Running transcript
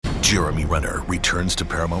Jeremy Renner returns to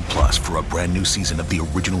Paramount Plus for a brand new season of the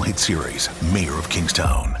original hit series, Mayor of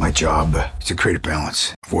Kingstown. My job is to create a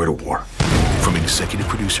balance, avoid a war. From executive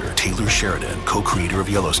producer Taylor Sheridan, co-creator of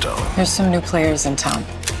Yellowstone. There's some new players in town,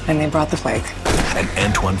 and they brought the plague. And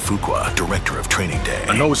Antoine Fuqua, director of Training Day.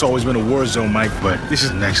 I know it's always been a war zone, Mike, but this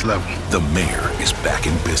is next level. The Mayor is back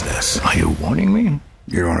in business. Are you warning me?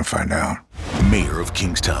 You don't want to find out. Mayor of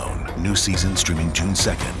Kingstown. New season streaming June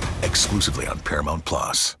 2nd, exclusively on Paramount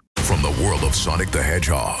Plus. From the world of Sonic the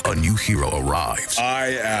Hedgehog, a new hero arrives.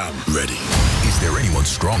 I am ready. Is there anyone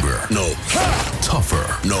stronger? No. Tougher?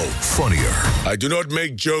 No. Funnier? I do not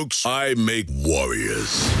make jokes. I make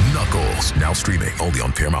warriors. Knuckles, now streaming only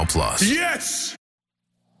on Paramount Plus. Yes!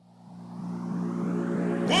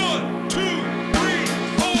 1, 2, 3,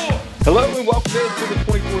 4. Hello and welcome into the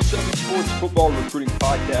 24/7 Sports Football Recruiting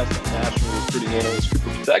Podcast. I'm National Recruiting Analyst Cooper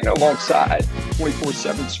Patagna alongside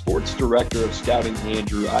 24/7 Sports Director of Scouting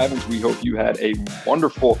Andrew Ivins. We hope you had a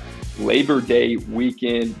wonderful Labor Day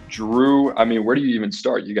weekend. Drew, I mean, where do you even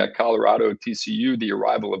start? You got Colorado, TCU, the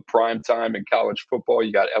arrival of primetime in college football.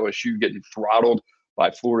 You got LSU getting throttled by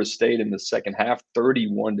Florida State in the second half,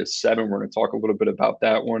 31-7. We're going to talk a little bit about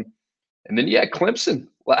that one. And then, Clemson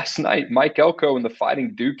last night. Mike Elko and the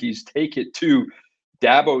Fighting Dukies take it to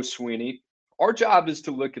Dabo Swinney. Our job is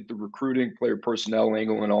to look at the recruiting, player personnel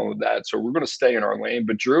angle, and all of that. So we're going to stay in our lane.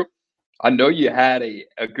 But, Drew, I know you had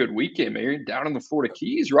a good weekend, man. You're down in the Florida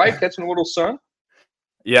Keys, right? Catching a little sun?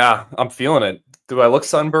 Yeah, I'm feeling it. Do I look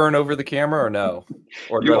sunburned over the camera or no?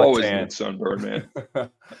 Or you always look sunburned,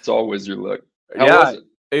 man. It's always your look. How was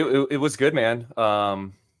it? It was good, man.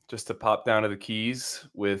 Just to pop down to the Keys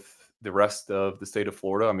with the rest of the state of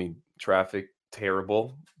Florida. I mean, traffic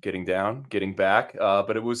terrible, getting down, getting back,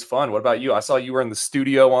 but it was fun. What about you? I saw you were in the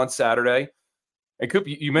studio on Saturday. And Coop,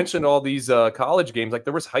 you mentioned all these college games. Like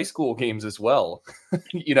there was high school games as well.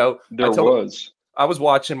 I was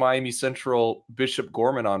watching Miami Central Bishop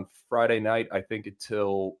Gorman on Friday night, I think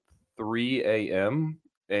until 3 a.m.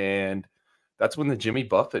 And that's when the Jimmy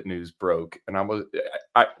Buffett news broke. And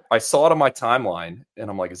I saw it on my timeline and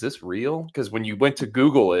I'm like, is this real? Because when you went to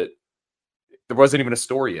Google it, there wasn't even a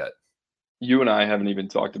story yet. You and I haven't even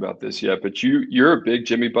talked about this yet, but you're a big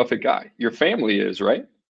Jimmy Buffett guy. Your family is, right?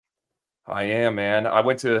 I am, man. I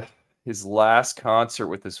went to his last concert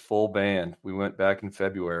with his full band. We went back in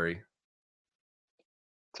February.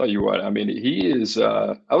 Tell you what, I mean, he is,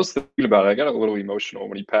 I was thinking about it. I got a little emotional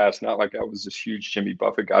when he passed. Not like I was this huge Jimmy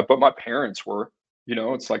Buffett guy, but my parents were. You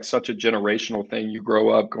know, it's like such a generational thing. You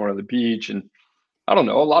grow up going to the beach and I don't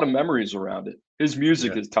know, a lot of memories around it. His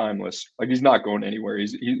music is timeless. Like he's not going anywhere.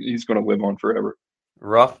 He's going to live on forever.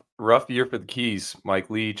 Rough year for the Keys. Mike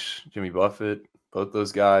Leach, Jimmy Buffett, both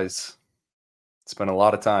those guys spent a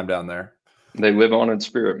lot of time down there. They live on in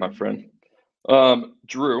spirit, my friend.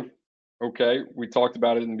 Drew, okay, we talked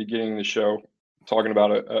about it in the beginning of the show, talking about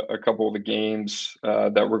a couple of the games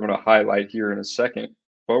that we're going to highlight here in a second.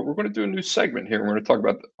 But we're going to do a new segment here. We're going to talk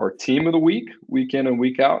about our team of the week, week in and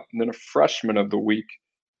week out, and then a freshman of the week.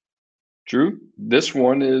 Drew, this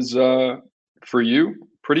one is for you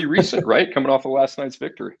pretty recent, right? Coming off of last night's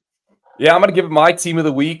victory. Yeah, I'm going to give it my team of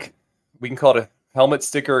the week. We can call it a helmet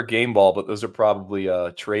sticker or game ball, but those are probably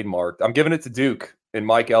trademarked. I'm giving it to Duke and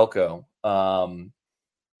Mike Elko.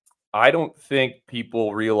 I don't think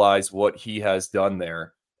people realize what he has done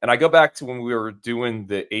there. And I go back to when we were doing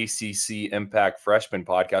the ACC Impact Freshman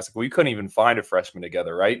podcast. We couldn't even find a freshman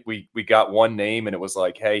together, right? We got one name and it was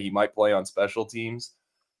like, hey, he might play on special teams.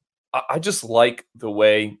 I just like the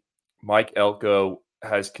way Mike Elko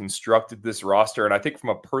has constructed this roster. And I think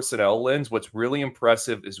from a personnel lens, what's really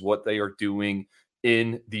impressive is what they are doing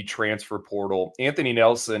in the transfer portal. Anthony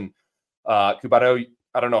Nelson, I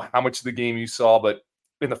don't know how much of the game you saw, but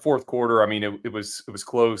in the fourth quarter, I mean, it was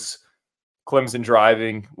close. Clemson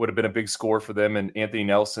driving would have been a big score for them. And Anthony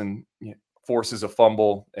Nelson forces a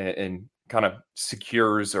fumble and kind of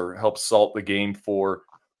secures or helps salt the game for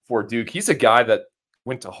Duke. He's a guy that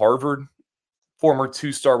went to Harvard, former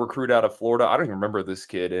 2-star recruit out of Florida. I don't even remember this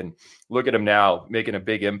kid. And look at him now making a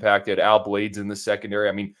big impact. At Al Blades in the secondary.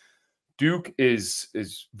 I mean, Duke is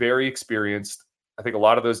very experienced. I think a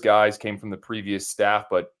lot of those guys came from the previous staff,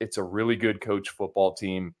 but it's a really good coach football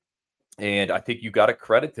team. And I think you got to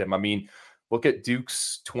credit them. I mean, look at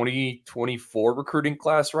Duke's 2024 recruiting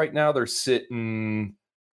class right now. They're sitting,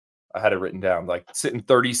 I had it written down, like sitting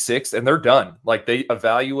 36th, and they're done. Like they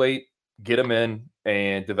evaluate, get them in,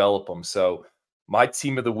 and develop them. So my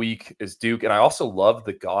team of the week is Duke. And I also love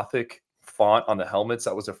the Gothic font on the helmets.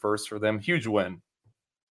 That was a first for them. Huge win.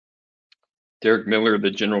 Derek Miller,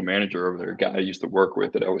 the general manager over there, a guy I used to work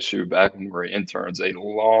with at LSU back when we were interns a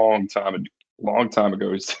long time long time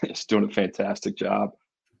ago. He's doing a fantastic job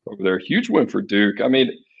over there. Huge win for Duke. I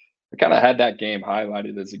mean, I kind of had that game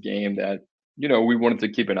highlighted as a game that, we wanted to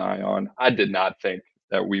keep an eye on. I did not think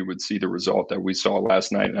that we would see the result that we saw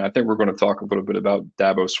last night. And I think we're going to talk a little bit about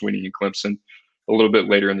Dabo Swinney and Clemson a little bit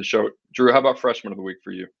later in the show. Drew, how about freshman of the week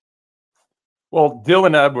for you? Well,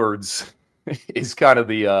 Dylan Edwards is kind of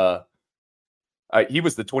the he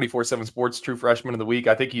was the 24/7 Sports True Freshman of the Week.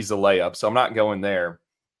 I think he's a layup, so I'm not going there.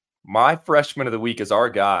 My freshman of the week is our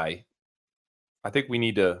guy. I think we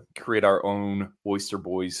need to create our own Oyster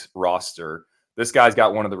Boys roster. This guy's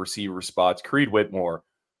got one of the receiver spots, Creed Whitmore.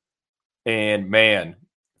 And man,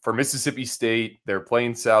 for Mississippi State, they're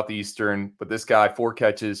playing Southeastern, but this guy, 4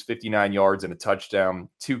 catches, 59 yards and a touchdown,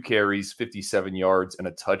 2 carries, 57 yards and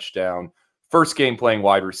a touchdown. First game playing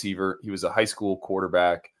wide receiver. He was a high school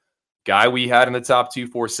quarterback. Guy we had in the top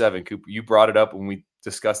 247. Cooper, you brought it up when we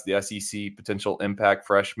discussed the SEC potential impact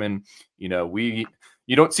freshman. You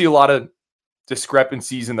don't see a lot of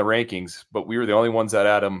discrepancies in the rankings, but we were the only ones that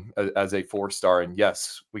had him as a 4-star. And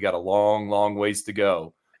yes, we got a long, long ways to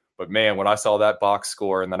go. But man, when I saw that box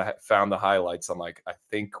score and then I found the highlights, I'm like, I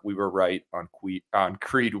think we were right on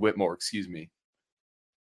Creed Whitmore. Excuse me.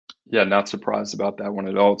 Yeah, not surprised about that one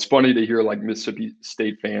at all. It's funny to hear like Mississippi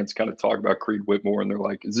State fans kind of talk about Creed Whitmore, and they're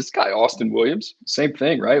like, is this guy Austin Williams? Same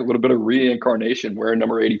thing, right? A little bit of reincarnation, wearing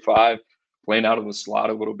number 85, playing out of the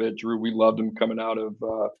slot a little bit. Drew, we loved him coming out of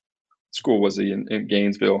school. Was he in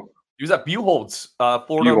Gainesville? He was at Buchholz,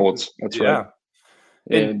 Florida. Buchholz, that's right.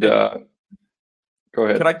 And go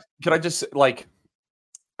ahead. Can I just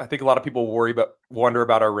I think a lot of people wonder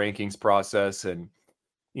about our rankings process and,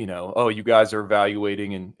 you guys are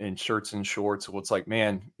evaluating in shirts and shorts. Well, it's like,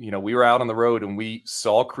 man, we were out on the road and we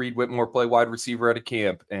saw Creed Whitmore play wide receiver at a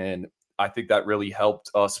camp. And I think that really helped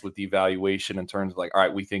us with the evaluation in terms of all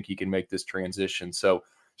right, we think he can make this transition. So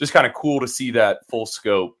just kind of cool to see that full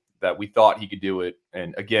scope that we thought he could do it.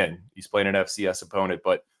 And again, he's playing an FCS opponent,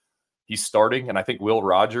 but he's starting. And I think Will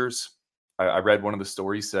Rogers, I read one of the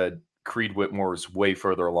stories, said Creed Whitmore is way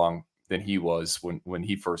further along than he was when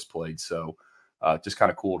he first played. So just kind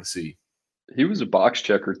of cool to see. He was a box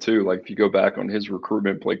checker too. Like if you go back on his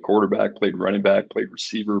recruitment, played quarterback, played running back, played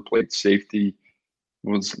receiver, played safety,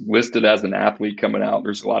 was listed as an athlete coming out.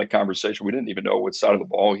 There's a lot of conversation. We didn't even know what side of the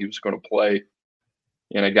ball he was going to play.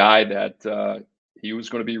 And a guy that he was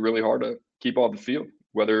going to be really hard to keep off the field,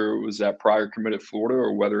 whether it was that prior commit at Florida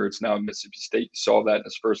or whether it's now Mississippi State. You saw that in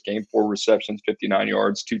his first game, 4 receptions, 59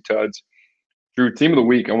 yards, 2 tuds. Drew, team of the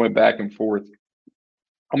week, I went back and forth.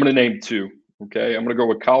 I'm going to name 2, okay? I'm going to go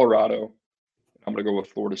with Colorado. I'm going to go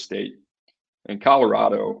with Florida State. And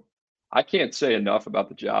Colorado, I can't say enough about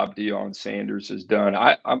the job Deion Sanders has done.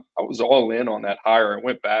 I was all in on that hire. I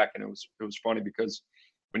went back, and it was funny because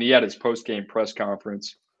when he had his post-game press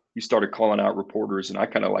conference, he started calling out reporters, and I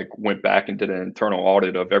kind of went back and did an internal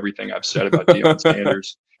audit of everything I've said about Deion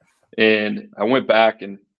Sanders. And I went back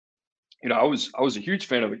and, I was a huge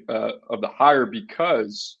fan of the hire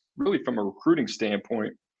because really from a recruiting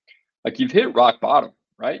standpoint, you've hit rock bottom,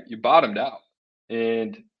 right? You bottomed out.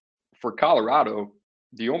 And for Colorado,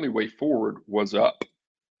 the only way forward was up.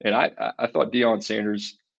 And I thought Deion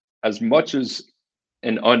Sanders, as much as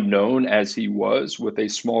an unknown as he was with a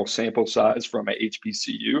small sample size from a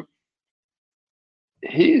HBCU,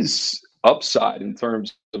 his upside in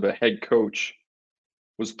terms of a head coach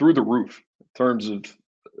was through the roof in terms of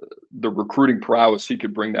the recruiting prowess he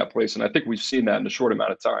could bring that place. And I think we've seen that in a short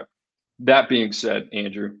amount of time. That being said,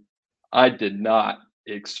 Andrew, I did not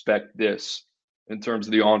expect this in terms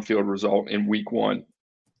of the on-field result in week 1.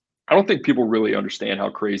 I don't think people really understand how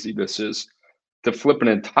crazy this is. To flip an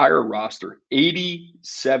entire roster,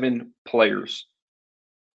 87 players,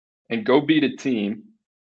 and go beat a team.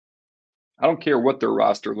 I don't care what their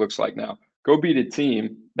roster looks like now. Go beat a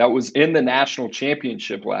team that was in the national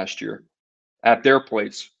championship last year at their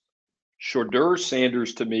place. Shedeur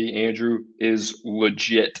Sanders, to me, Andrew, is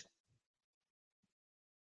legit.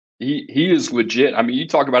 He is legit. I mean, you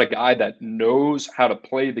talk about a guy that knows how to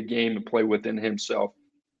play the game and play within himself.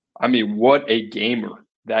 I mean, what a gamer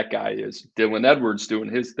that guy is. Dylan Edwards doing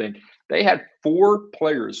his thing. They had 4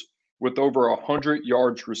 players with over 100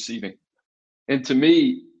 yards receiving. And to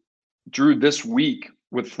me, Drew, this week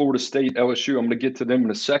with Florida State, LSU, I'm going to get to them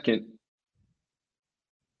in a second.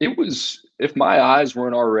 It was, if my eyes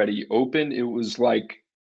weren't already open, you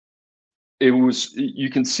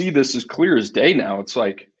can see this as clear as day now. It's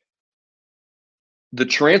like the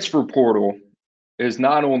transfer portal is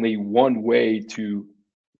not only one way to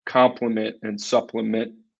complement and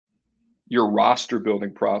supplement your roster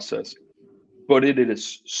building process, but it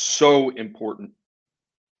is so important.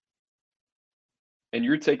 and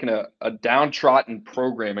you're taking a downtrodden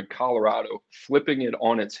program in Colorado, flipping it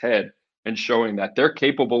on its head and showing that they're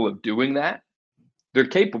capable of doing that. They're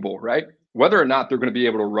capable, right? Whether or not they're going to be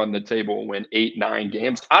able to run the table and win 8-9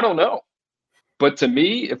 games, I don't know. But to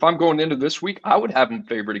me, if I'm going into this week, I would have them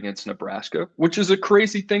favored against Nebraska, which is a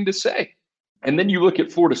crazy thing to say. And then you look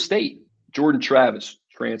at Florida State, Jordan Travis,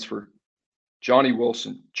 transfer. Johnny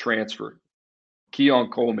Wilson, transfer. Keon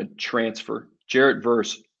Coleman, transfer. Jarrett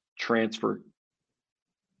Verse, transfer.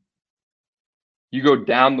 You go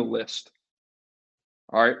down the list.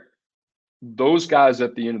 All right. Those guys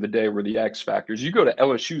at the end of the day were the X factors. You go to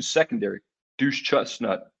LSU's secondary, Deuce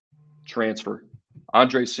Chestnut, transfer.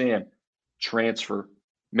 Andre Sam, transfer.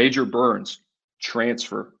 Major Burns,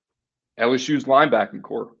 transfer. LSU's linebacking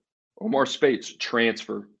core, Omar Spates,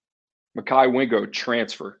 transfer. Mekhi Wingo,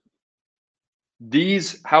 transfer.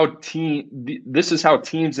 This is how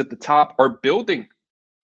teams at the top are building.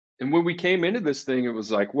 And when we came into this thing, it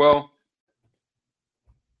was like, well,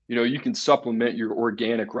 you can supplement your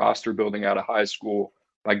organic roster building out of high school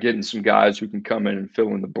by getting some guys who can come in and fill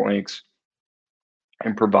in the blanks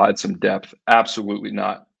and provide some depth. Absolutely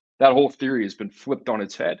not. That whole theory has been flipped on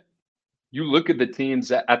its head. You look at the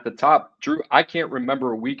teams at the top, Drew, I can't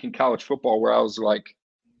remember a week in college football where I was like,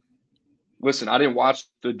 listen, I didn't watch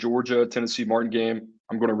the Georgia-Tennessee Martin game.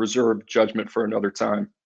 I'm going to reserve judgment for another time.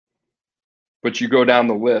 But you go down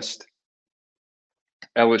the list,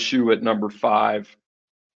 LSU at number 5,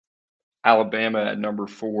 Alabama at number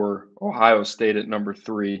 4, Ohio State at number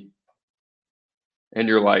 3. And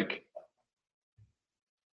you're like,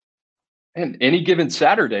 and any given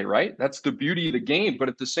Saturday, right? That's the beauty of the game. But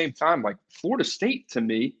at the same time, like Florida State to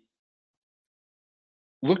me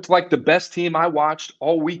looked like the best team I watched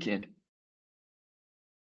all weekend.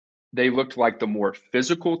 They looked like the more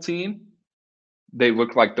physical team. They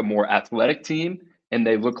looked like the more athletic team. And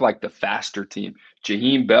they looked like the faster team.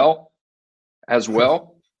 Jaheim Bell as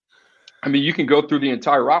well. I mean, you can go through the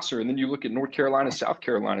entire roster, and then you look at North Carolina, South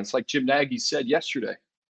Carolina. It's like Jim Nagy said yesterday.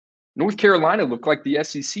 North Carolina looked like the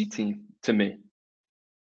SEC team to me.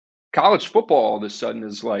 College football all of a sudden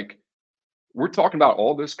is like, we're talking about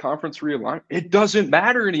all this conference realignment. It doesn't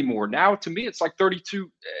matter anymore. Now, to me, it's like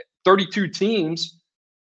 32 teams.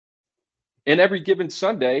 And every given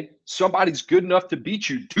Sunday, somebody's good enough to beat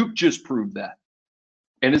you. Duke just proved that.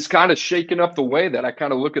 And it's kind of shaken up the way that I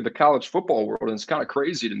kind of look at the college football world, and it's kind of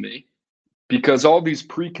crazy to me. Because all these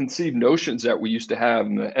preconceived notions that we used to have,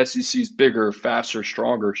 and the SEC's bigger, faster,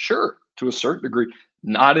 stronger, sure, to a certain degree,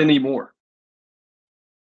 not anymore.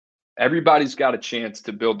 Everybody's got a chance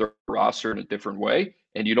to build their roster in a different way,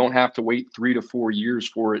 and you don't have to wait 3 to 4 years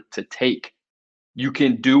for it to take. You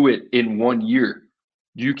can do it in 1 year.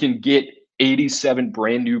 You can get 87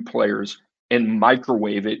 brand new players and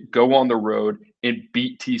microwave it, go on the road, and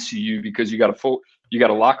beat TCU because you got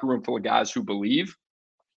a locker room full of guys who believe.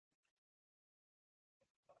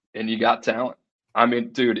 And you got talent. I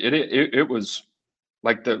mean, dude, it was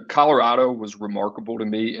like the Colorado was remarkable to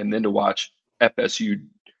me. And then to watch FSU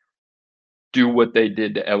do what they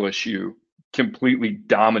did to LSU, completely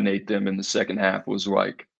dominate them in the second half was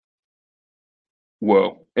like,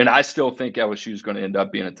 whoa. And I still think LSU is going to end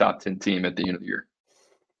up being a top 10 team at the end of the year.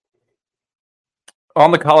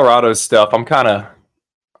 On the Colorado stuff, I'm kind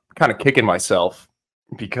of kicking myself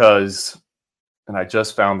because, and I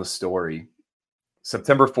just found the story.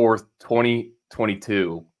 September 4th,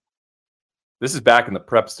 2022. This is back in the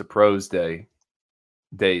Preps to Pros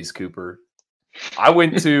days, Cooper. I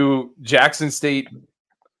went to Jackson State,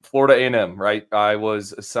 Florida A&M, right? I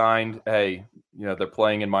was assigned, hey, they're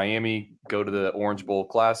playing in Miami, go to the Orange Bowl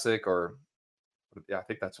Classic, or yeah, I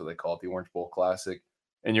think that's what they call it, the Orange Bowl Classic.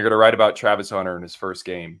 And you're going to write about Travis Hunter in his first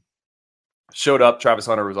game. Showed up, Travis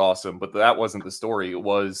Hunter was awesome, but that wasn't the story. It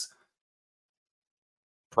was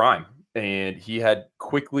Prime. And he had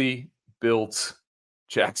quickly built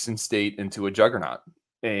Jackson State into a juggernaut.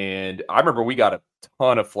 And I remember we got a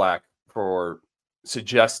ton of flack for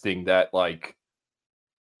suggesting that, like,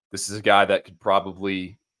 this is a guy that could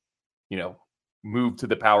probably, move to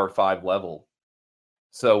the Power 5 level.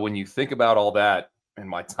 So when you think about all that and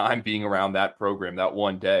my time being around that program that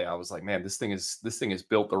one day, I was like, man, this thing is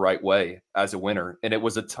built the right way as a winner. And it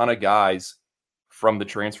was a ton of guys from the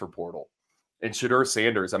transfer portal. And Shedeur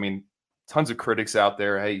Sanders, I mean, tons of critics out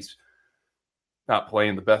there. Hey, he's not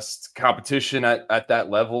playing the best competition at that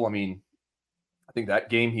level. I mean, I think that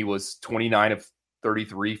game he was 29 of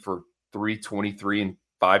 33 for 323 and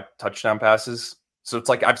 5 touchdown passes. So it's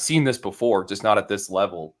like, I've seen this before, just not at this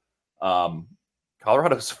level.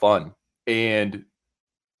 Colorado's fun. And,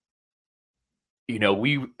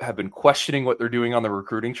 we have been questioning what they're doing on the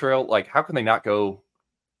recruiting trail. Like, how can they not go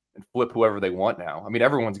and flip whoever they want now. I mean,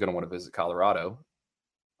 everyone's going to want to visit Colorado.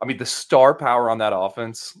 I mean, the star power on that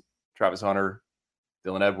offense, Travis Hunter,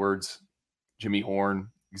 Dylan Edwards, Jimmy Horn,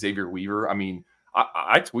 Xavier Weaver. I mean,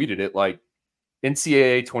 I tweeted it like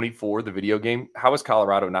NCAA 24, the video game. How is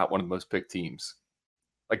Colorado not one of the most picked teams?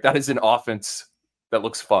 Like, that is an offense that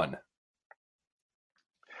looks fun.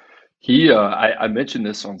 I mentioned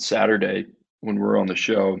this on Saturday when we were on the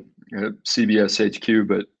show at CBS HQ,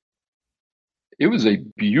 but it was a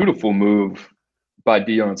beautiful move by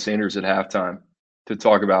Deion Sanders at halftime to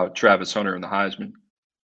talk about Travis Hunter and the Heisman.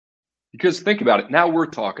 Because think about it. Now we're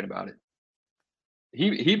talking about it.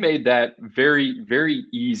 He made that very, very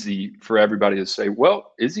easy for everybody to say,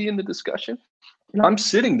 well, is he in the discussion? And I'm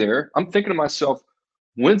sitting there, I'm thinking to myself,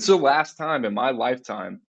 when's the last time in my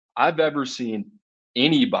lifetime I've ever seen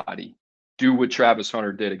anybody do what Travis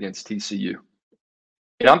Hunter did against TCU?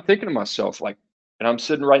 And I'm thinking to myself, like, and I'm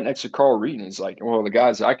sitting right next to Carl Reed, and he's like, well, the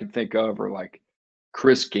guys I can think of are like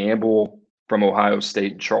Chris Gamble from Ohio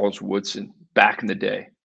State and Charles Woodson back in the day,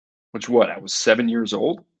 which I was 7 years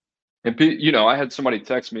old. And, you know, I had somebody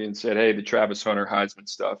text me and said, hey, the Travis Hunter Heisman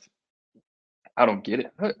stuff, I don't get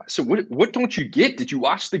it. I said, what don't you get? Did you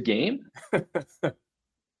watch the game?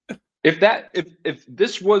 If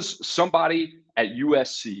this was somebody at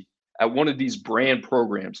USC, at one of these brand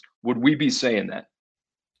programs, would we be saying that?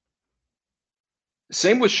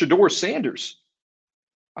 Same with Shedeur Sanders.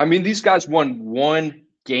 I mean, these guys won one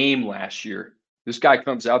game last year. This guy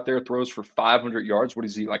comes out there, throws for 500 yards. What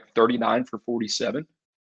is he, like 39 for 47?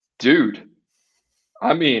 Dude,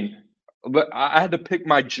 I mean, I had to pick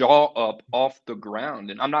my jaw up off the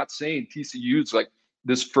ground. And I'm not saying TCU's like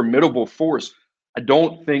this formidable force. I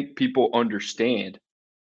don't think people understand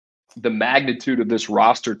the magnitude of this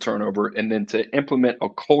roster turnover, and then to implement a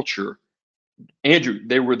culture. Andrew,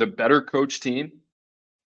 they were the better coach team.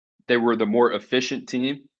 They were the more efficient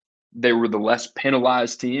team. They were the less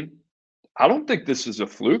penalized team. I don't think this is a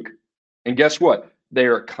fluke. And guess what? They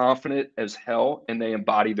are confident as hell, and they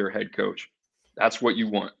embody their head coach. That's what you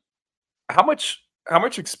want. How much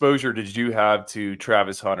exposure did you have to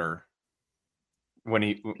Travis Hunter when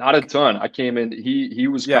he? Not a ton. I came in. He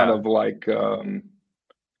was kind of like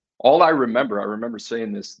all I remember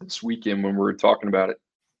saying this weekend when we were talking about it.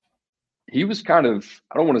 He was kind of,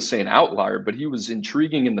 I don't want to say an outlier, but he was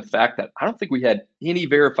intriguing in the fact that I don't think we had any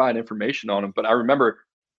verified information on him. But I remember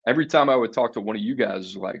every time I would talk to one of you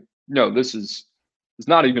guys, like, no, it's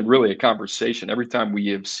not even really a conversation. Every time we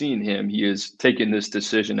have seen him, he has taken this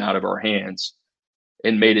decision out of our hands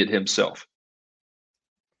and made it himself.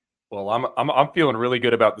 Well, I'm feeling really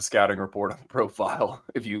good about the scouting report on the profile.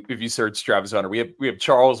 If you search Travis Hunter, we have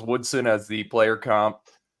Charles Woodson as the player comp,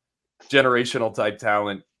 generational type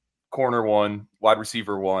talent, corner 1, wide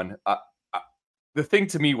receiver 1. The thing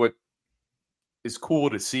to me, what is cool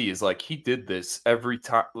to see is like he did this every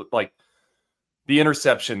time, like the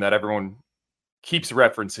interception that everyone keeps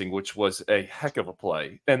referencing, which was a heck of a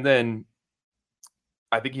play. And then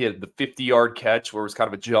I think he had the 50-yard catch where it was kind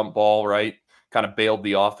of a jump ball, right? Kind of bailed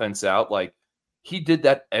the offense out. Like he did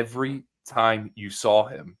that every time you saw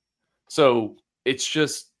him. So it's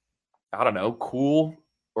just, I don't know, cool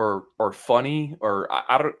or funny, or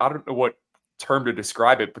I don't know what term to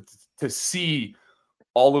describe it, but to see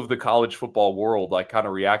all of the college football world like kind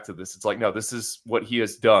of react to this. It's like, no, this is what he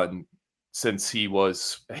has done since he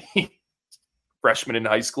was a freshman in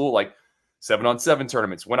high school, like 7-on-7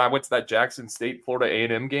 tournaments. When I went to that Jackson State Florida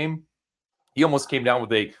A&M game, he almost came down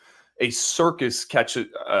with a circus catch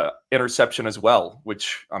interception as well,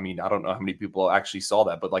 which, I mean, I don't know how many people actually saw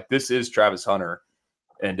that, but like this is Travis Hunter.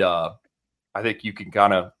 And I think you can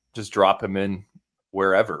kind of just drop him in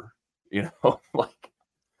wherever, you know, like.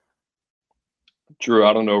 Drew,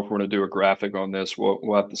 I don't know if we're going to do a graphic on this.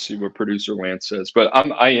 We'll have to see what producer Lance says, but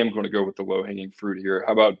I am going to go with the low hanging fruit here.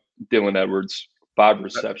 How about Dylan Edwards? 5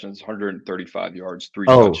 receptions, 135 yards, 3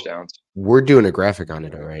 touchdowns. We're doing a graphic on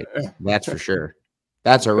it, all right. That's for sure.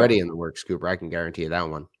 That's already in the works, Cooper. I can guarantee you that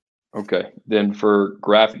one. Okay. Then for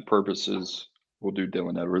graphic purposes, we'll do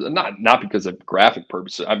Dylan Edwards. Not because of graphic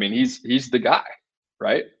purposes. I mean, he's the guy,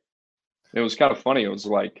 right? It was kind of funny. It was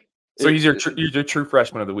like, so he's your true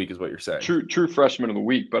freshman of the week is what you're saying. True freshman of the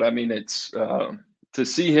week. But I mean, it's to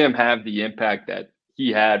see him have the impact that he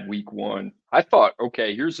had week 1. I thought,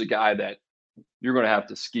 okay, here's a guy that you're going to have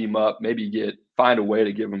to scheme up, maybe find a way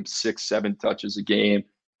to give him 6-7 touches a game.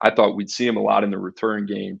 I thought we'd see him a lot in the return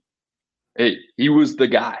game. Hey, he was the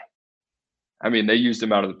guy. I mean, they used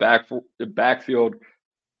him out of the backfield.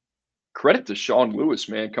 Credit to Sean Lewis,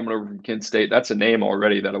 man, coming over from Kent State. That's a name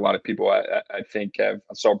already that a lot of people I think have.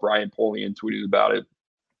 I saw Brian Polian tweeted about it,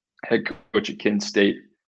 head coach at Kent State.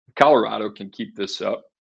 Colorado can keep this up.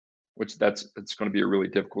 which it's going to be a really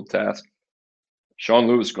difficult task. Sean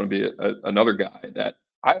Lewis is going to be another guy that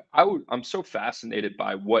I'm so fascinated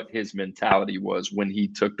by what his mentality was when he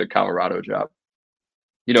took the Colorado job.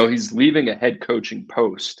 He's leaving a head coaching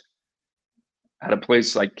post at a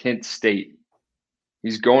place like Kent State.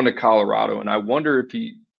 He's going to Colorado, and I wonder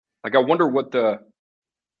what the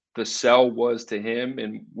sell was to him,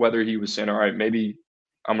 and whether he was saying, all right, maybe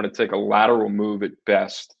I'm going to take a lateral move at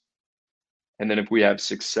best. And then if we have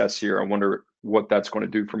success here, I wonder what that's going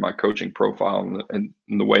to do for my coaching profile and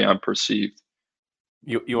the way I'm perceived.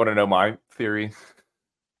 You want to know my theory?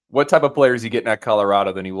 What type of player is he getting at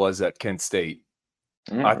Colorado than he was at Kent State?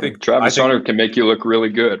 I think Travis Hunter can make you look really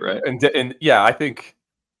good, right? And yeah, I think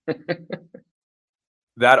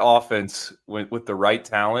that offense with the right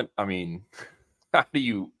talent. I mean, how do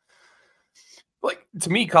you to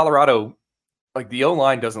me, Colorado, the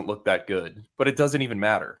O-line doesn't look that good, but it doesn't even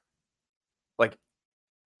matter.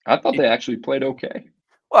 I thought they actually played okay.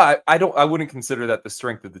 Well, I wouldn't consider that the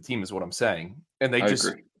strength of the team is what I'm saying. And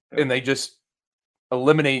they just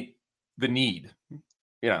eliminate the need.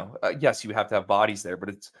 Yes, you have to have bodies there, but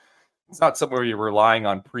it's not something where you're relying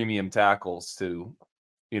on premium tackles to,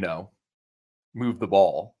 move the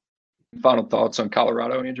ball. Final thoughts on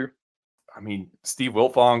Colorado, Andrew? I mean, Steve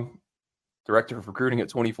Wiltfong, director of recruiting at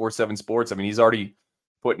 24/7 Sports. I mean, he's already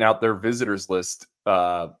putting out their visitors list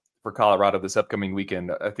for Colorado this upcoming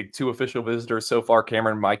weekend. I think 2 official visitors so far.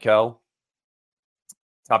 Cameron Michael,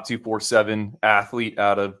 top 247 athlete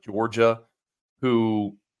out of Georgia,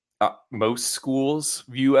 who most schools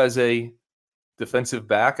view as a defensive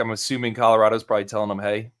back. I'm assuming Colorado's probably telling them,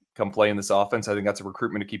 hey, come play in this offense. I think that's a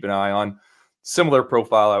recruitment to keep an eye on. Similar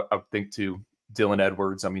profile, I think, to Dylan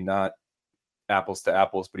Edwards. I mean, not apples to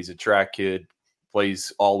apples, but he's a track kid,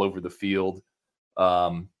 plays all over the field.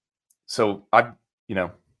 So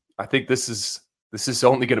I think this is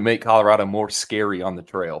only going to make Colorado more scary on the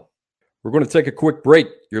trail. We're going to take a quick break.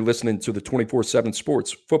 You're listening to the 24/7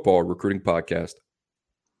 Sports Football Recruiting Podcast.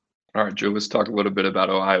 All right, Joe, let's talk a little bit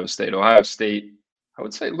about Ohio State. Ohio State, I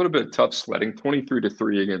would say a little bit of tough sledding,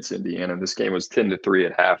 23-3 against Indiana. This game was 10-3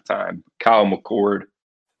 at halftime. Kyle McCord,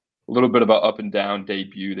 a little bit of an up and down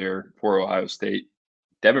debut there for Ohio State.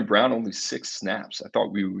 Devin Brown, only 6 snaps. I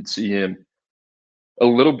thought we would see him a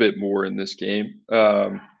little bit more in this game.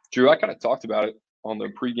 Drew, I kind of talked about it on the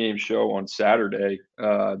pregame show on Saturday.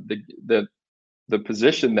 The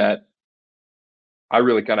position that I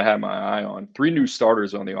really kind of had my eye on, 3 new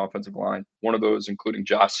starters on the offensive line. One of those including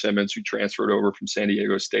Josh Simmons, who transferred over from San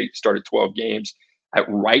Diego State, started 12 games at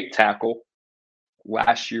right tackle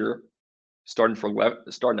last year, starting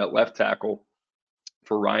at left tackle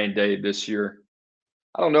for Ryan Day this year.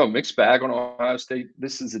 I don't know, mixed bag on Ohio State.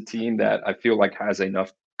 This is a team that I feel like has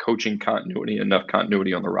enough coaching continuity, enough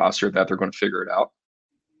continuity on the roster that they're going to figure it out.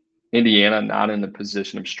 Indiana, not in the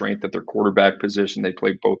position of strength at their quarterback position. They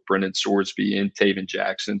played both Brendan Sorsby and Taven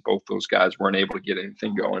Jackson. Both those guys weren't able to get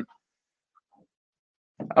anything going.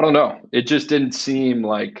 I don't know. It just didn't seem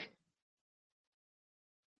like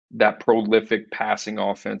that prolific passing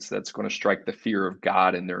offense that's going to strike the fear of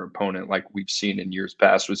God in their opponent like we've seen in years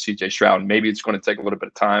past with CJ Stroud. Maybe it's going to take a little bit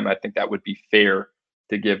of time. I think that would be fair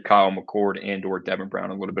to give Kyle McCord and or Devin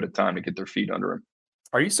Brown a little bit of time to get their feet under him.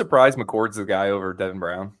 Are you surprised McCord's the guy over Devin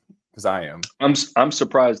Brown? Because I am. I'm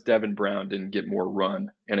surprised Devin Brown didn't get more run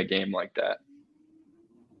in a game like that.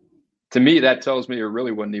 To me, that tells me it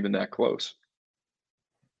really wasn't even that close.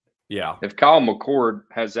 Yeah. If Kyle McCord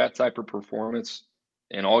has that type of performance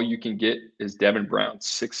and all you can get is Devin Brown,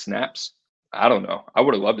 6 snaps, I don't know. I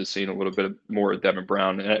would have loved to see a little bit more of Devin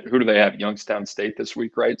Brown. And who do they have? Youngstown State this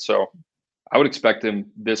week, right? So I would expect him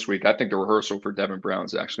this week. I think the rehearsal for Devin Brown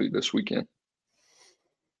is actually this weekend.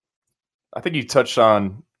 I think you touched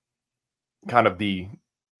on kind of the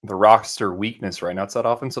roster weakness right now. It's that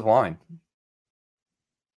offensive line.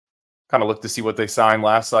 Kind of look to see what they signed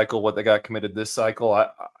last cycle, what they got committed this cycle. I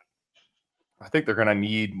think they're going to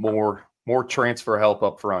need more transfer help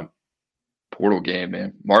up front. Portal game,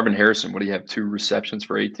 man. Marvin Harrison, what do you have? 2 receptions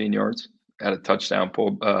for 18 yards? Had a touchdown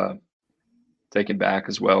pulled, taken back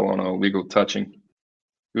as well on a illegal touching.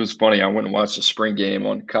 It was funny. I went and watched the spring game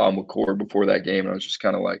on Kyle McCord before that game, and I was just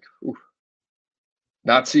kind of like, ooh.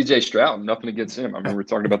 Not CJ Stroud, nothing against him. I mean, we're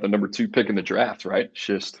talking about the number 2 pick in the draft, right? It's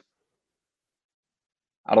just,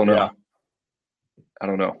 I don't know. Yeah. I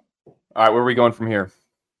don't know. All right, where are we going from here?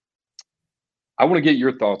 I want to get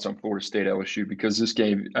your thoughts on Florida State LSU because this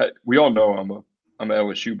game, we all know I'm an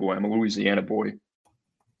LSU boy. I'm a Louisiana boy,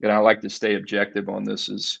 and I like to stay objective on this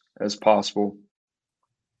as possible.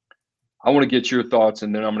 I want to get your thoughts,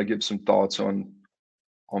 and then I'm going to give some thoughts on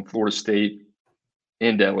Florida State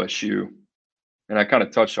and LSU. and I kind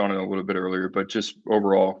of touched on it a little bit earlier, but just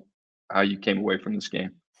overall, how you came away from this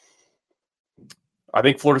game. I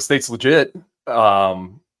think Florida State's legit. I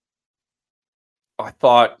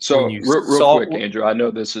thought so. When you real quick, Andrew, I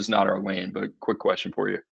know this is not our lane, but quick question for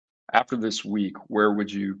you: after this week, where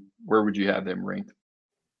would you have them ranked?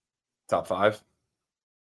 Top 5.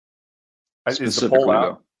 Specifically,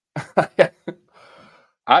 though,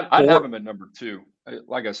 I'd have them at number 2.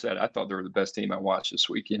 Like I said, I thought they were the best team I watched this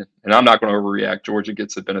weekend, and I'm not going to overreact. Georgia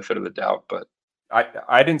gets the benefit of the doubt, but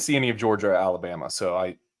I didn't see any of Georgia or Alabama,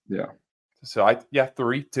 so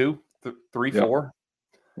 3, 2, 3, 4.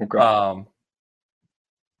 Okay.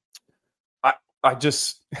 I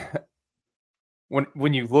just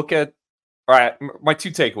when you look at, all right, my 2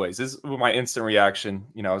 takeaways. This is my instant reaction.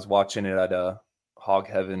 I was watching it at Hog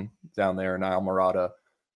Heaven down there in Almirada.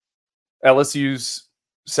 LSU's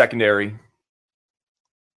secondary,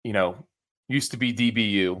 used to be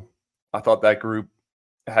DBU. I thought that group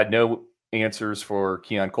had no answers for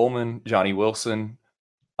Keon Coleman, Johnny Wilson.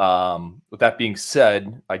 With that being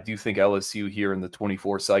said, I do think LSU here in the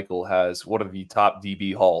 24 cycle has one of the top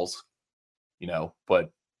DB hauls,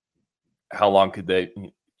 but how long could they?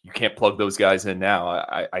 You can't plug those guys in now.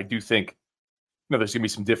 I do think there's going to be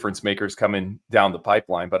some difference makers coming down the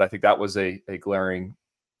pipeline, but I think that was a glaring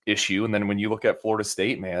issue. And then when you look at Florida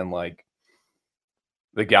State, man, like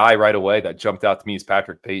the guy right away that jumped out to me is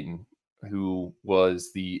Patrick Payton, who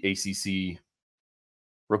was the ACC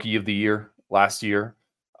Rookie of the Year last year.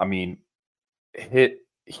 I mean,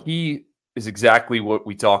 he is exactly what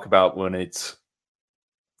we talk about when it's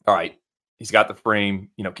all right. He's got the frame,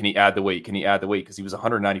 can he add the weight? Because he was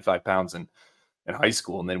 195 pounds in high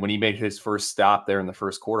school. And then when he made his first stop there in the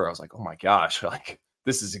first quarter, I was like, oh my gosh, like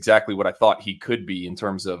this is exactly what I thought he could be in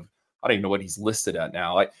terms of, I don't even know what he's listed at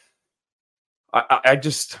now. I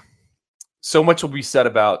just, so much will be said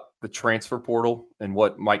about the transfer portal and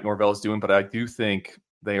what Mike Norvell is doing, but I do think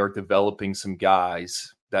they are developing some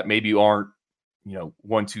guys that maybe aren't,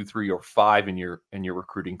 1, 2, 3, or 5 in your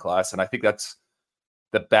recruiting class. And I think that's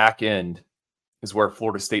the back end is where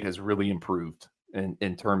Florida State has really improved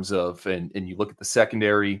in terms of, and you look at the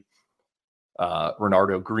secondary,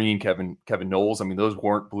 Renardo Green, Kevin Knowles. I mean, those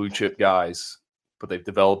weren't blue chip guys, but they've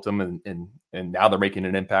developed them and now they're making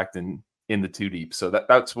an impact in the 2 deep. So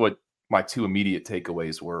that's what my 2 immediate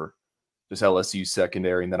takeaways were, just LSU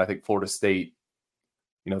secondary. And then I think Florida State,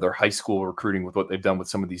 their high school recruiting with what they've done with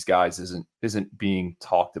some of these guys isn't being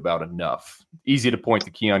talked about enough. Easy to point to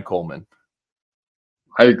Keon Coleman.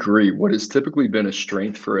 I agree. What has typically been a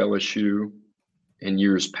strength for LSU in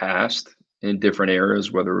years past in different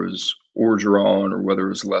eras, whether it was Orgeron or whether it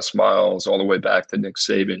was Les Miles, all the way back to Nick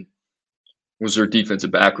Saban, was their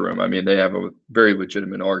defensive back room. I mean, they have a very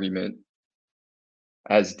legitimate argument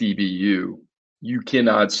as DBU. You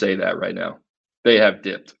cannot say that right now. They have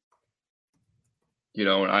dipped. And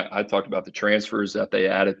I talked about the transfers that they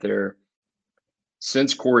added there.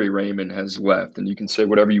 Since Corey Raymond has left, and you can say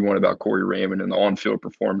whatever you want about Corey Raymond and the on-field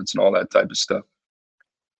performance and all that type of stuff,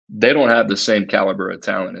 they don't have the same caliber of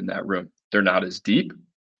talent in that room. They're not as deep.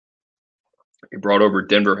 He brought over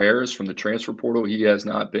Denver Harris from the transfer portal. He has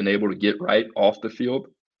not been able to get right off the field.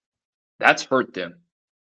 That's hurt them.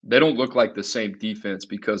 They don't look like the same defense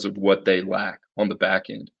because of what they lack on the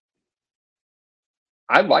back end.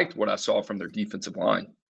 I liked what I saw from their defensive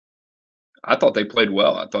line. I thought they played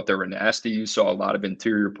well. I thought they were nasty. You saw a lot of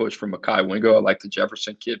interior push from Mekhi Wingo. I like the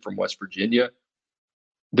Jefferson kid from West Virginia.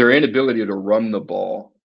 Their inability to run the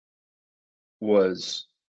ball was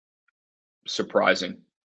surprising.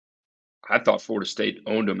 I thought Florida State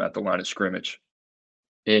owned them at the line of scrimmage.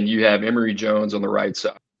 And you have Emory Jones on the right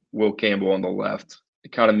side, Will Campbell on the left. They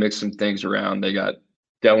kind of mixed some things around. They got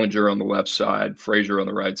Dellinger on the left side, Frazier on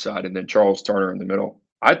the right side, and then Charles Turner in the middle.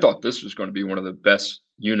 I thought this was going to be one of the best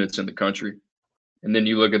units in the country. And then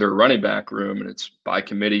you look at their running back room, and it's by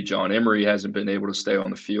committee. John Emery hasn't been able to stay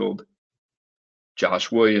on the field.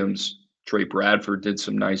 Josh Williams, Trey Bradford did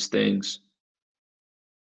some nice things.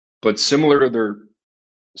 But similar to their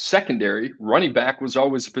secondary, running back was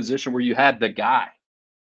always a position where you had the guy.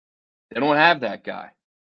 They don't have that guy.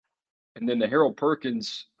 And then the Harold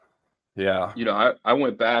Perkins, I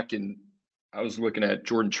went back and I was looking at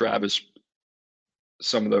Jordan Travis,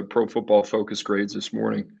 some of the Pro Football Focus grades this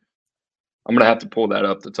morning. I'm going to have to pull that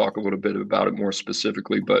up to talk a little bit about it more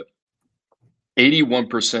specifically, but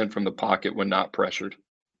 81% from the pocket when not pressured.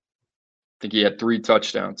 I think he had 3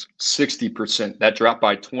 touchdowns, 60%. That dropped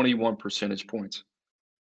by 21 percentage points.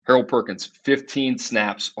 Harold Perkins, 15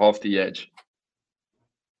 snaps off the edge.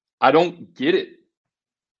 I don't get it.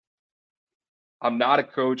 I'm not a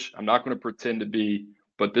coach. I'm not going to pretend to be,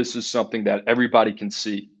 but this is something that everybody can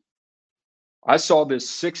see. I saw this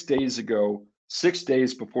 6 days ago, 6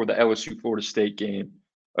 days before the LSU Florida State game.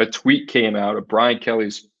 A tweet came out of Brian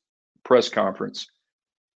Kelly's press conference.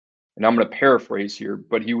 And I'm going to paraphrase here,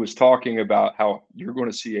 but he was talking about how you're going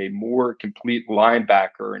to see a more complete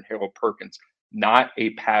linebacker in Harold Perkins, not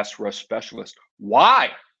a pass rush specialist.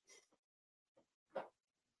 Why?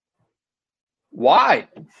 Why?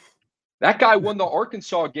 That guy won the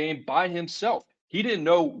Arkansas game by himself. He didn't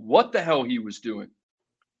know what the hell he was doing.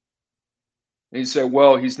 And he said,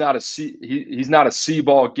 well, he's not a see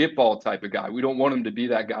ball, get ball type of guy. We don't want him to be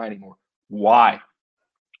that guy anymore. Why?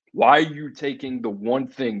 Why are you taking the one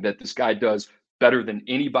thing that this guy does better than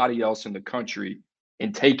anybody else in the country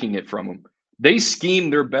and taking it from him? They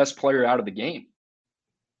schemed their best player out of the game.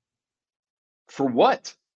 For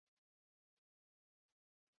what?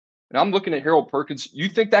 And I'm looking at Harold Perkins. You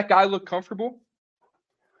think that guy looked comfortable?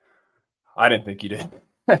 I didn't think he did.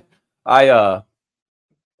 I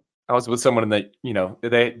was with someone that,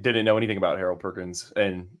 they didn't know anything about Harold Perkins,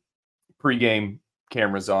 and pregame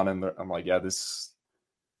cameras on him. I'm like, yeah, this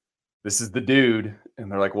is the dude. And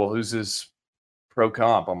they're like, well, who's his pro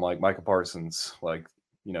comp? I'm like, Micah Parsons, like,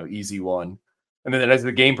 easy one. And then as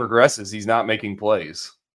the game progresses, he's not making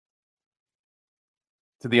plays.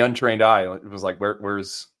 To the untrained eye, it was like,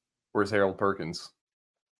 where's Harold Perkins?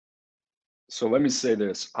 So let me say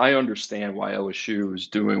this. I understand why LSU is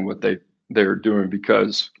doing what they're doing,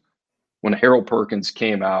 because when Harold Perkins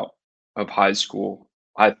came out of high school,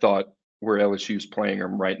 I thought where LSU's playing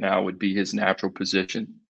him right now would be his natural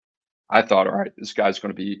position. I thought, all right, this guy's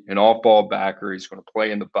going to be an off-ball backer. He's going to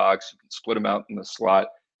play in the box. You can split him out in the slot,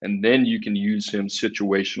 and then you can use him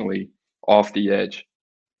situationally off the edge.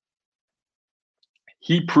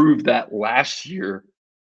 He proved that last year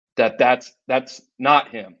that's not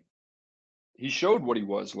him. He showed what he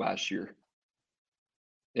was last year.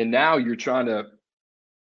 And now you're trying to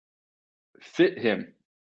fit him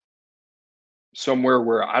somewhere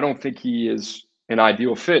where I don't think he is an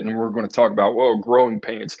ideal fit. And we're going to talk about, growing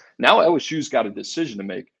pains. Now LSU's got a decision to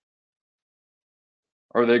make.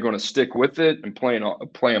 Are they going to stick with it and play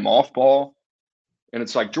him off ball? And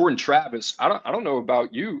it's like Jordan Travis. I don't know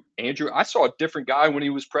about you, Andrew. I saw a different guy when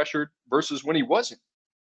he was pressured versus when he wasn't.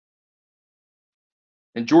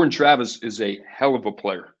 And Jordan Travis is a hell of a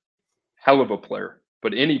player.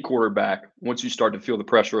 But any quarterback, once you start to feel the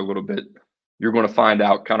pressure a little bit, you're going to find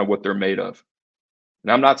out kind of what they're made of.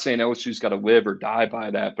 And I'm not saying LSU's got to live or die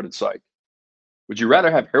by that, but it's like, would you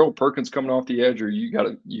rather have Harold Perkins coming off the edge, or you got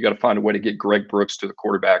to find a way to get Greg Brooks to the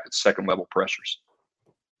quarterback at second level pressures?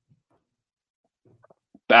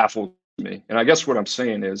 Baffles me. And I guess what I'm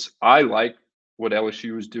saying is I like what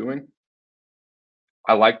LSU is doing.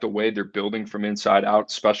 I like the way they're building from inside out,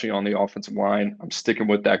 especially on the offensive line. I'm sticking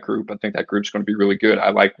with that group. I think that group's going to be really good. I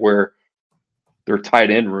like where their tight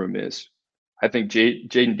end room is. I think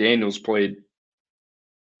Jaden Daniels played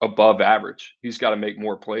above average. He's got to make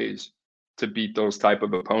more plays to beat those type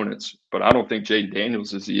of opponents. But I don't think Jaden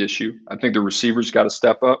Daniels is the issue. I think the receivers got to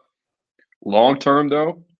step up. Long term,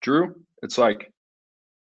 though, Drew, it's like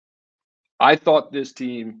I thought this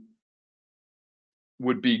team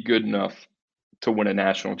would be good enough to win a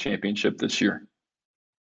national championship this year.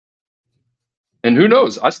 And who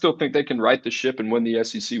knows? I still think they can right the ship and win the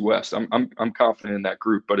SEC West. I'm confident in that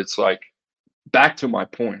group, but it's like, back to my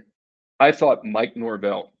point. I thought Mike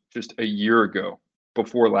Norvell just a year ago,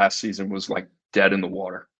 before last season, was like dead in the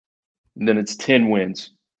water. And then it's 10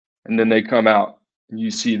 wins. And then they come out and you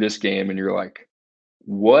see this game and you're like,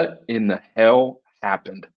 what in the hell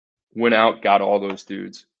happened? Went out, got all those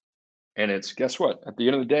dudes. And it's, guess what? At the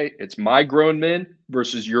end of the day, it's my grown men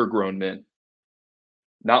versus your grown men.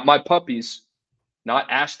 Not my puppies,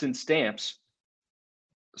 not Ashton Stamps.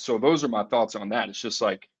 So those are my thoughts on that. It's just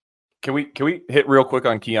like, can we hit real quick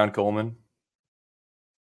on Keon Coleman?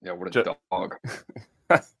 Yeah, what a dog.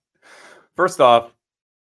 First off,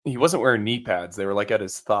 he wasn't wearing knee pads. They were like at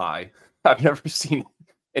his thigh. I've never seen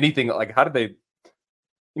anything like, how did they,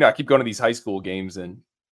 I keep going to these high school games and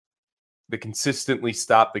they consistently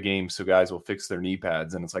stop the game so guys will fix their knee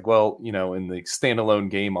pads. And it's like, well, in the standalone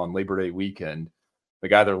game on Labor Day weekend, the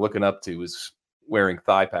guy they're looking up to is wearing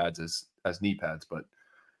thigh pads as knee pads. But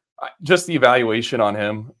just the evaluation on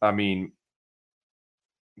him, I mean,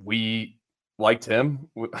 we liked him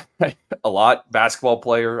a lot. Basketball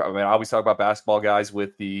player. I mean, I always talk about basketball guys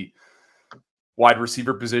with the wide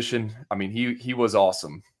receiver position. I mean, he was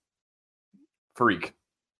awesome. Freak,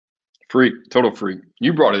 total freak.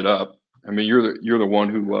 You brought it up. I mean, you're the one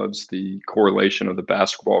who loves the correlation of the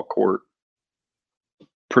basketball court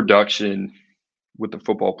production with the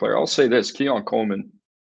football player. I'll say this: Keon Coleman,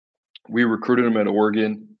 we recruited him at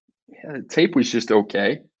Oregon. Yeah, the tape was just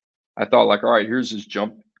okay. I thought like, all right, here's his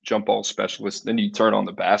jump ball specialist. Then you turn on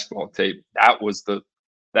the basketball tape.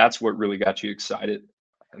 That's what really got you excited.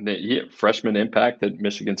 And then freshman impact at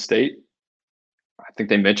Michigan State. I think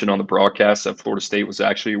they mentioned on the broadcast that Florida State was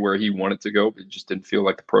actually where he wanted to go, but he just didn't feel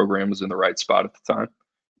like the program was in the right spot at the time.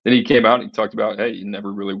 Then he came out and he talked about, hey, he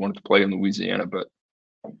never really wanted to play in Louisiana, but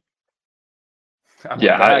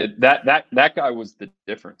that guy was the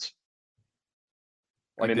difference.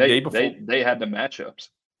 Like I mean, they had the matchups.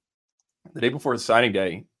 The day before the signing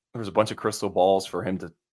day, there was a bunch of crystal balls for him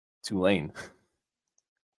to Tulane.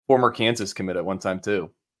 Former Kansas commit at one time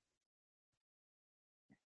too.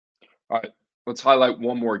 All right, let's highlight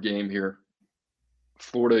one more game here.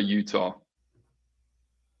 Florida, Utah.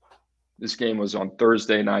 This game was on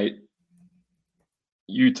Thursday night.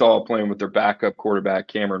 Utah playing with their backup quarterback,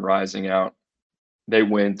 Cameron Rising, out. They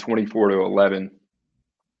win 24-11.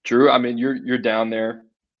 Drew, I mean, you're down there.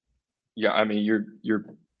 Yeah, I mean, your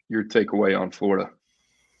takeaway on Florida.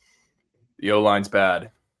 The O-line's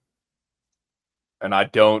bad. And I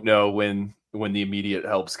don't know when the immediate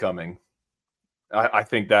help's coming. I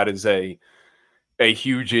think that is a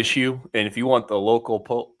huge issue. And if you want the local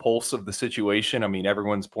pulse of the situation, I mean,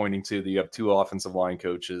 everyone's pointing to you have 2 offensive line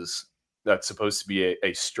coaches. That's supposed to be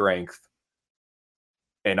a strength.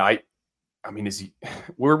 And I mean,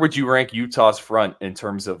 where would you rank Utah's front in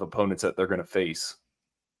terms of opponents that they're going to face?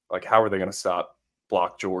 Like, how are they going to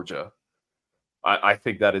block Georgia? I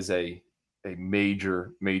think that is a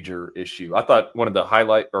major, major issue. I thought one of the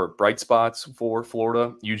highlight or bright spots for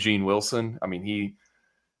Florida, Eugene Wilson. I mean, he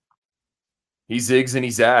zigs and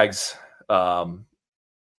he zags. I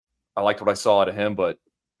liked what I saw out of him, but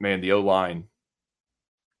man, the O-line,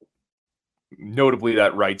 notably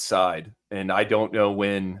that right side, and I don't know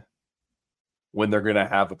when they're going to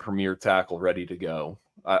have a premier tackle ready to go.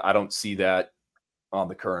 I don't see that on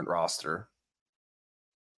the current roster.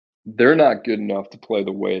 They're not good enough to play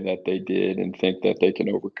the way that they did and think that they can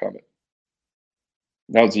overcome it.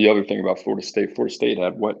 That was the other thing about Florida State. Florida State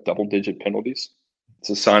had double-digit penalties.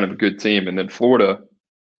 It's a sign of a good team. And then Florida,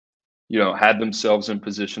 had themselves in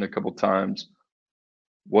position a couple times,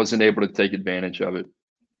 wasn't able to take advantage of it,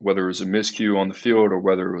 whether it was a miscue on the field or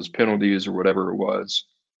whether it was penalties or whatever it was,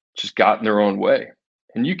 just got in their own way.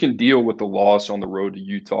 And you can deal with the loss on the road to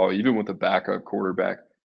Utah, even with a backup quarterback.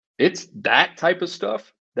 It's that type of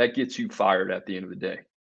stuff that gets you fired at the end of the day.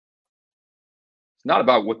 It's not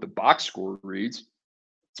about what the box score reads.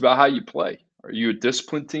 It's about how you play. Are you a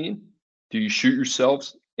disciplined team? Do you shoot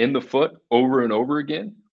yourselves in the foot over and over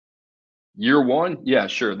again? Year 1, yeah,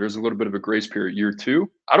 sure. There's a little bit of a grace period. Year 2,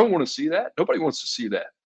 I don't want to see that. Nobody wants to see that.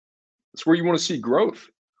 That's where you want to see growth.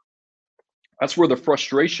 That's where the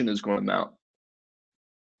frustration is going to mount.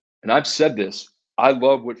 And I've said this. I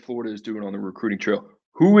love what Florida is doing on the recruiting trail.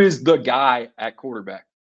 Who is the guy at quarterback?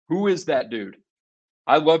 Who is that dude?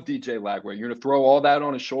 I love DJ Lagway. You're going to throw all that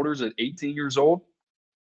on his shoulders at 18 years old?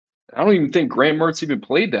 I don't even think Graham Mertz even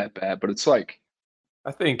played that bad, but it's like,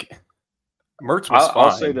 I think Mertz was fine.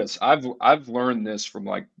 I'll say this. I've learned this from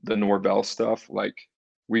like the Norvell stuff. Like,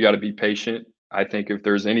 we got to be patient. I think if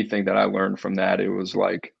there's anything that I learned from that, it was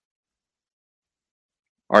like,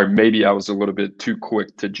 all right, maybe I was a little bit too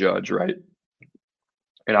quick to judge, right?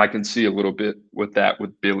 And I can see a little bit with that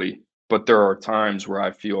with Billy. But there are times where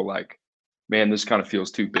I feel like, man, this kind of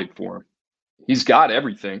feels too big for him. He's got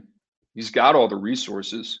everything. He's got all the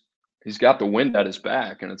resources. He's got the wind at his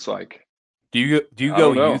back. And it's like, do you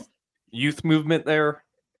go youth movement there?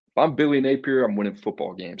 If I'm Billy Napier, I'm winning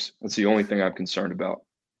football games. That's the only thing I'm concerned about.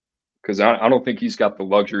 Because I don't think he's got the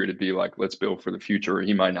luxury to be like, let's build for the future. Or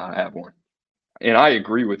he might not have one. And I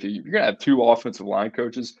agree with you. You're going to have 2 offensive line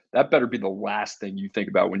coaches. That better be the last thing you think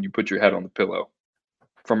about when you put your head on the pillow.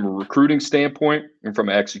 From a recruiting standpoint and from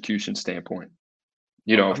an execution standpoint.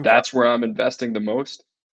 If that's where I'm investing the most.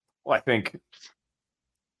 Well, I think,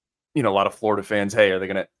 a lot of Florida fans, hey, are they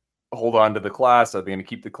going to hold on to the class? Are they going to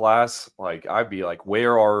keep the class? Like, I'd be like,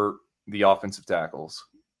 where are the offensive tackles?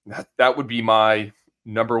 That would be my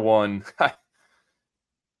number one. I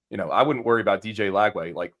wouldn't worry about DJ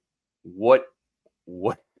Lagway. Like,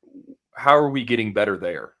 how are we getting better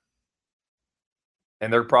there?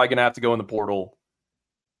 And they're probably going to have to go in the portal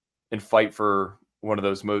and fight for one of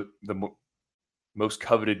those most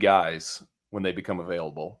coveted guys when they become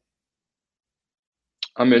available.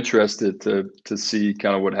 I'm interested to see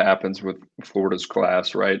kind of what happens with Florida's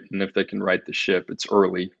class, right? And if they can right the ship. It's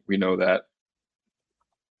early. We know that.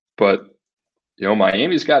 But,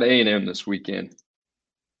 Miami's got A&M this weekend.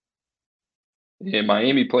 And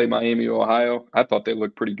Miami played Miami, Ohio. I thought they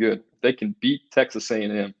looked pretty good. If they can beat Texas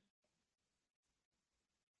A&M,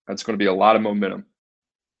 that's going to be a lot of momentum.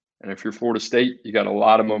 And if you're Florida State, you got a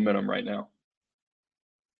lot of momentum right now.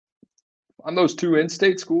 On those two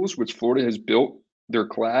in-state schools, which Florida has built their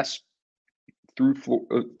class through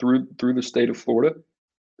the state of Florida,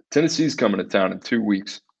 Tennessee's coming to town in 2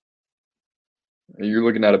 weeks. And you're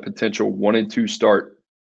looking at a potential 1-2 start.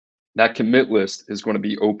 That commit list is going to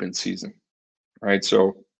be open season, right?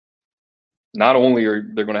 So not only are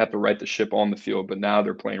they going to have to right the ship on the field, but now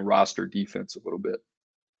they're playing roster defense a little bit.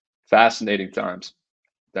 Fascinating times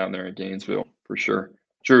down there in Gainesville for sure.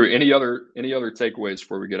 Drew, any other takeaways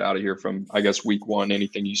before we get out of here from, I guess, week one?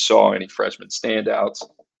 Anything you saw? Any freshman standouts?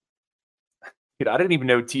 Dude, I didn't even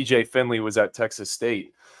know TJ Finley was at Texas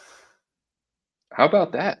State. How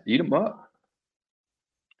about that? Eat him up.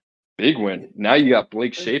 Big win. Now you got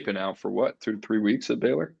Blake Shapen out for what, 2 to 3 weeks at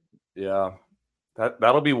Baylor? Yeah,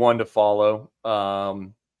 that'll be one to follow.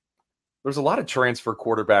 There's a lot of transfer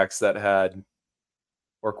quarterbacks that had,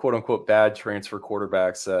 or quote unquote bad transfer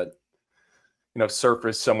quarterbacks that,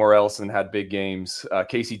 surfaced somewhere else and had big games.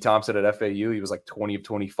 Casey Thompson at FAU, he was like 20 of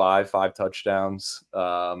 25, 5 touchdowns.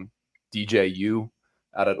 DJU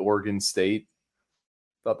out at Oregon State.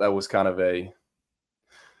 Thought that was kind of a.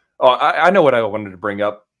 Oh, I know what I wanted to bring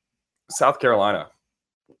up. South Carolina.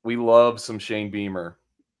 We love some Shane Beamer,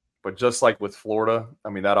 but just like with Florida, I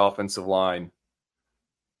mean, that offensive line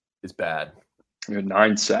is bad.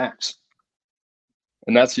 9 sacks.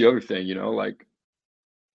 And that's the other thing, like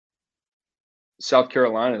South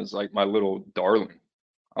Carolina is like my little darling.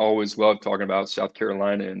 I always love talking about South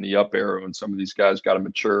Carolina and the up arrow, and some of these guys got to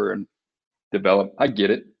mature and develop. I get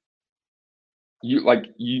it.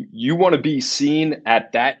 You want to be seen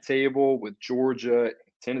at that table with Georgia,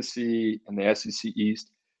 Tennessee, and the SEC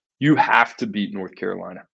East. You have to beat North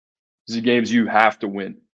Carolina. These are games you have to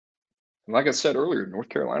win. And like I said earlier, North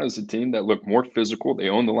Carolina is a team that looked more physical. They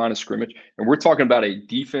own the line of scrimmage. And we're talking about a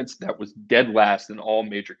defense that was dead last in all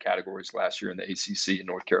major categories last year in the ACC in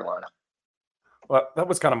North Carolina. Well, that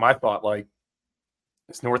was kind of my thought. Like,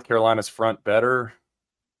 is North Carolina's front better,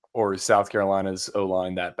 or is South Carolina's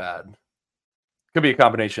O-line that bad? Could be a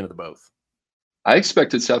combination of the both. I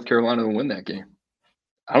expected South Carolina to win that game.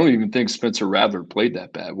 I don't even think Spencer Rattler played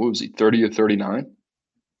that bad. What was he, 30 or 39?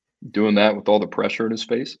 Doing that with all the pressure in his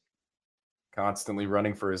face? Constantly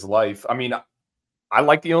running for his life. I mean, I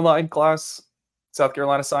like the O-line class South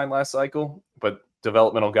Carolina signed last cycle, but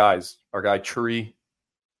developmental guys. Our guy Tree,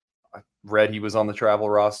 I read he was on the travel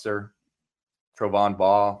roster. Trovon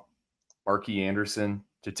Baugh, Marquis Anderson,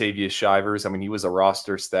 Jatavius Shivers. I mean, he was a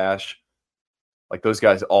roster stash. Like, those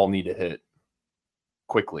guys all need to hit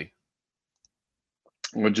quickly.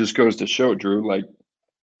 Well, it just goes to show, Drew, like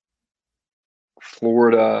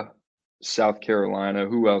Florida, South Carolina,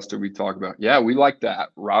 who else did we talk about? Yeah, we like that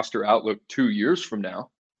roster outlook 2 years from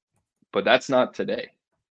now, but that's not today.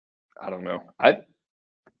 I don't know.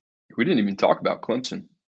 We didn't even talk about Clemson.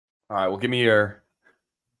 All right, well, give me your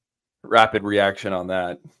rapid reaction on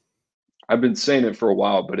that. I've been saying it for a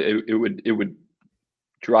while, but it would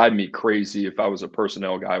drive me crazy if I was a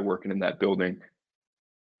personnel guy working in that building,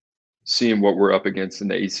 seeing what we're up against in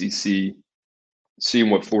the ACC,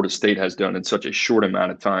 seeing what Florida State has done in such a short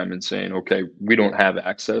amount of time and saying, okay, we don't have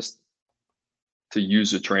access to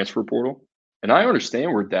use the transfer portal. And I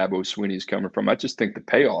understand where Dabo Swinney is coming from. I just think the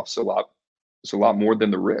payoff's a lot more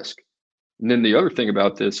than the risk. And then the other thing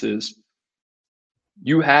about this is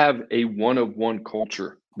you have a one-of-one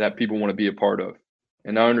culture that people want to be a part of.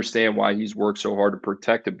 And I understand why he's worked so hard to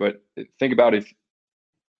protect it. But think about if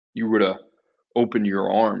you were to open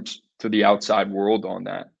your arms to the outside world on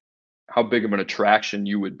that, how big of an attraction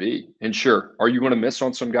you would be. And sure, are you going to miss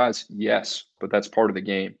on some guys? Yes, but that's part of the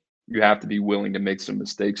game. You have to be willing to make some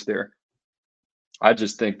mistakes there. I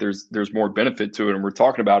just think there's more benefit to it. And we're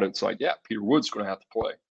talking about it. It's like, yeah, Peter Wood's going to have to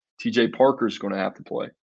play. TJ Parker's going to have to play.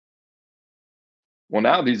 Well,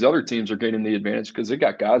 now these other teams are gaining the advantage because they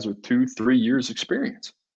got guys with 2-3 years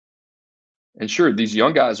experience. And sure, these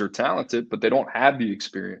young guys are talented, but they don't have the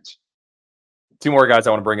experience. 2 more guys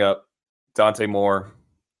I want to bring up. Dante Moore,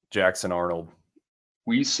 Jackson Arnold.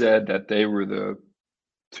 We said that they were the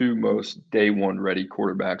 2 most day one ready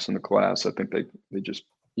quarterbacks in the class. I think they just,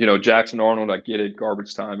 Jackson Arnold, I get it,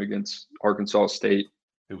 garbage time against Arkansas State.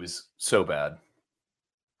 It was so bad.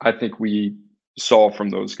 I think we saw from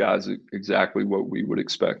those guys exactly what we would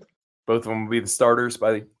expect. Both of them will be the starters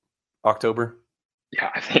by October. Yeah,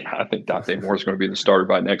 I think Dante Moore is going to be the starter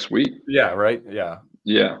by next week. Yeah, right? Yeah.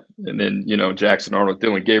 Yeah. And then, Jackson Arnold,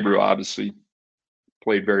 Dylan Gabriel obviously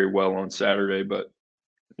played very well on Saturday, but,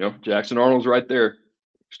 Jackson Arnold's right there,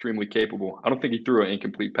 extremely capable. I don't think he threw an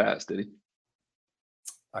incomplete pass, did he?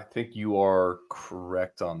 I think you are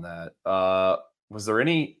correct on that. Was there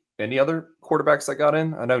any Any other quarterbacks that got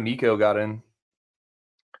in? I know Nico got in.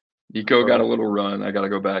 Nico got a little run. I got to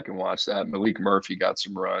go back and watch that. Malik Murphy got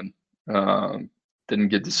some run. Didn't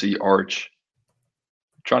get to see Arch.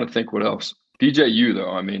 I'm trying to think what else. DJU,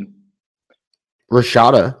 though, I mean. Jaden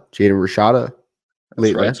Rashada.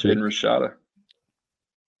 That's right, Jaden Rashada.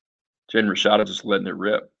 Jaden Rashada just letting it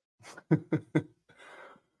rip.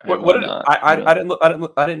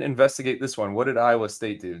 I didn't investigate this one. What did Iowa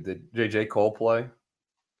State do? Did JJ Cole play?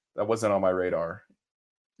 That wasn't on my radar.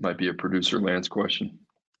 Might be a producer Lance question.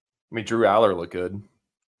 I mean, Drew Aller looked good.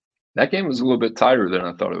 That game was a little bit tighter than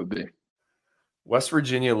I thought it would be. West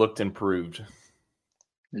Virginia looked improved.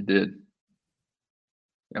 It did.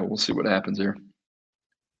 Yeah, we'll see what happens here.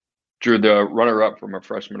 Drew, the runner-up from our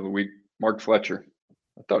freshman of the week, Mark Fletcher.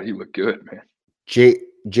 I thought he looked good, man.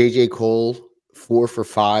 JJ Cole, 4 for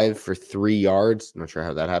 5 for 3 yards. I'm not sure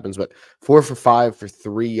how that happens, but 4 for 5 for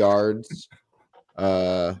 3 yards.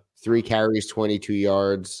 3 carries, 22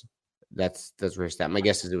 yards. That's where it's at. My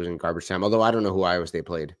guess is it was in garbage time. Although I don't know who Iowa State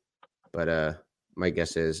played, but my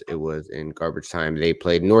guess is it was in garbage time. They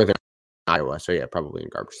played Northern Iowa, so yeah, probably in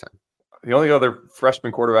garbage time. The only other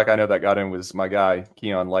freshman quarterback I know that got in was my guy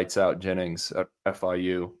Keon Lights Out Jennings at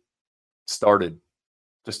FIU.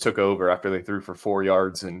 Just took over after they threw for 4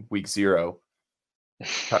 yards in week 0.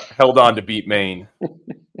 Held on to beat Maine.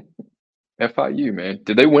 FIU, man,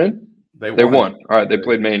 did they win? They won. All right, they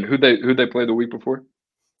played Maine. Who'd they play the week before?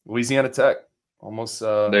 Louisiana Tech. Almost.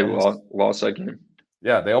 They lost that game.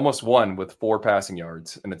 Yeah, they almost won with 4 passing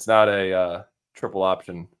yards, and it's not a triple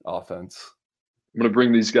option offense. I'm going to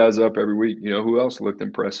bring these guys up every week. You know who else looked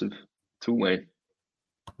impressive? Tulane.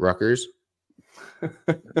 Rutgers?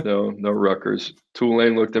 No Rutgers.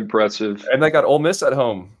 Tulane looked impressive. And they got Ole Miss at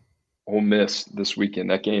home. Ole Miss this weekend.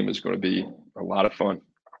 That game is going to be a lot of fun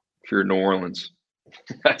if you're in New Orleans.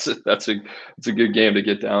 That's a good game to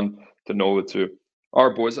get down to NOLA too. All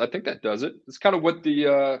right, boys, I think that does it. It's kind of what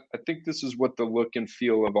I think this is what the look and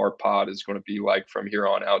feel of our pod is going to be like from here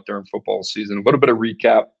on out during football season. A little bit of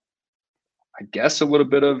recap, I guess a little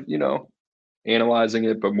bit of, analyzing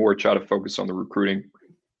it, but more try to focus on the recruiting,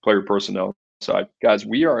 player personnel side. Guys,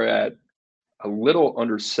 we are at a little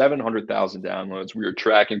under 700,000 downloads. We are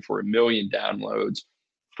tracking for 1 million downloads.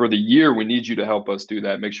 For the year, we need you to help us do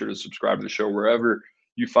that. Make sure to subscribe to the show wherever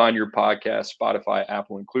you find your podcast, Spotify,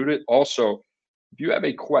 Apple included. Also, if you have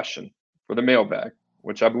a question for the mailbag,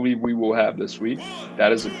 which I believe we will have this week,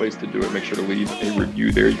 that is the place to do it. Make sure to leave a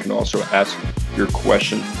review there. You can also ask your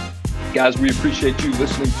question. Guys, we appreciate you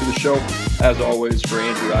listening to the show. As always, for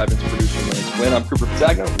Andrew Ivins, producer Lance Glenn, I'm Cooper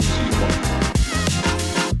Patagno. We'll see you tomorrow.